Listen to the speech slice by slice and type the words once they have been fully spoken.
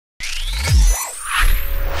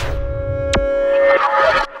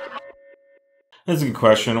That's a good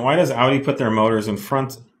question. Why does Audi put their motors in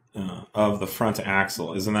front of the front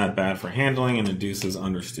axle? Isn't that bad for handling and induces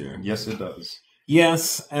understeer? Yes, it does.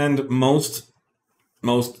 Yes, and most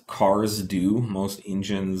cars do. Most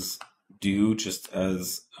engines do, just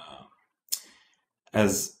as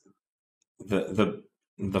the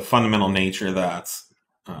fundamental nature that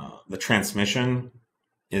the transmission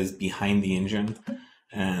is behind the engine,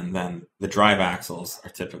 and then the drive axles are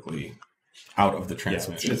typically out of the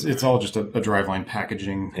transmission. Yeah, it's all just a driveline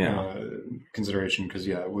packaging consideration because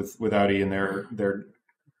with Audi and their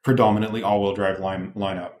predominantly all-wheel drive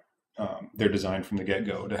lineup, they're designed from the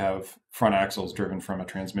get-go to have front axles driven from a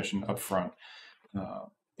transmission up front.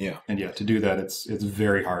 To do that, it's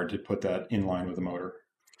very hard to put that in line with a motor.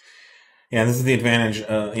 Yeah, this is the advantage.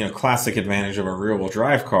 Classic advantage of a rear-wheel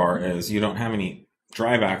drive car is you don't have any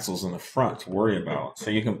drive axles in the front to worry about, so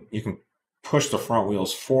you can push the front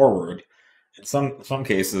wheels forward. In some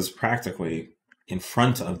cases, practically in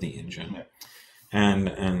front of the engine,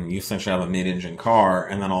 and you essentially have a mid-engine car,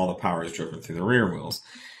 and then all the power is driven through the rear wheels.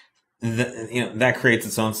 That creates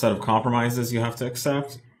its own set of compromises you have to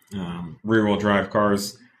accept. Rear-wheel drive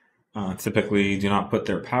cars typically do not put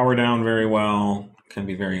their power down very well, can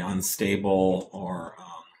be very unstable, or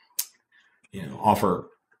offer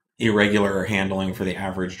irregular handling for the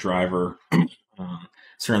average driver.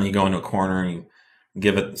 Certainly, you go into a corner and you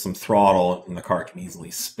give it some throttle, and the car can easily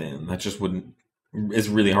spin. That just is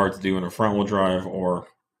really hard to do in a front-wheel drive or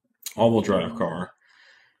all-wheel drive car.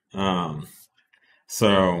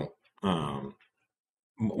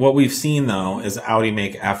 What we've seen, though, is Audi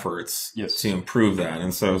make efforts to improve that.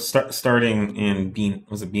 And so starting in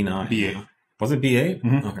was it B9? B8. Was it B8?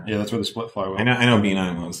 Mm-hmm. Okay. Yeah, that's where the split flywheel. I know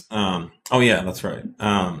B9 was. That's right.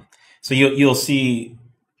 So you'll see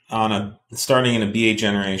starting in a B8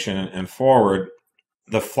 generation and forward,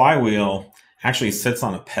 the flywheel actually sits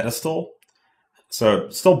on a pedestal. So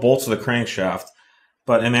it still bolts to the crankshaft,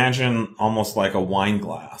 but imagine almost like a wine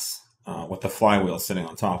glass with the flywheel sitting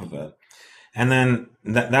on top of it. And then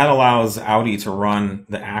that allows Audi to run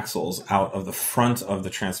the axles out of the front of the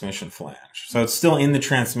transmission flange. So it's still in the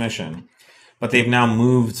transmission, but they've now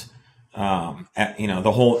moved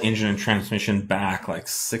the whole engine and transmission back like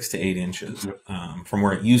 6 to 8 inches from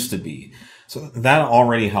where it used to be. So that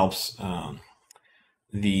already helps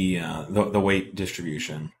the weight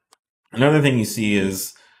distribution. Another thing you see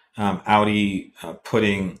is Audi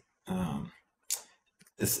putting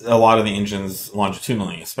a lot of the engines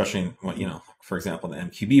longitudinally, especially for example, the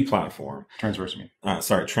MQB platform. Transverse, you mean?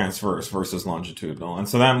 Transverse versus longitudinal, and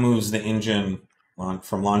so that moves the engine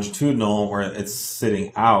from longitudinal, where it's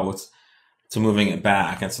sitting out, to moving it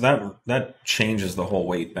back, and so that changes the whole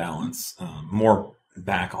weight balance more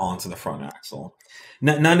back onto the front axle.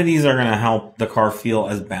 None of these are going to help the car feel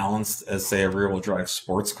as balanced as, say, a rear-wheel drive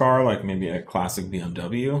sports car, like maybe a classic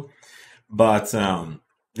BMW. But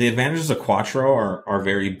the advantages of Quattro are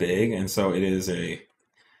very big, and so it is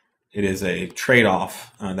a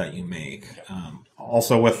trade-off that you make.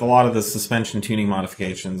 Also, with a lot of the suspension tuning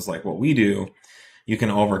modifications, like what we do, you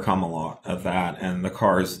can overcome a lot of that, and the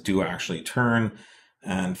cars do actually turn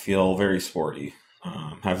and feel very sporty,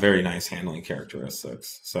 have very nice handling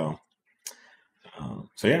characteristics. So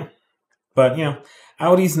yeah. But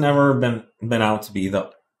Audi's never been out to be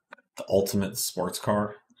the ultimate sports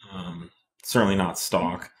car. Certainly not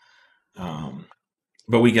stock.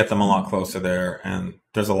 But we get them a lot closer there, and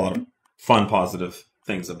there's a lot of fun, positive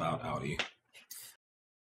things about Audi.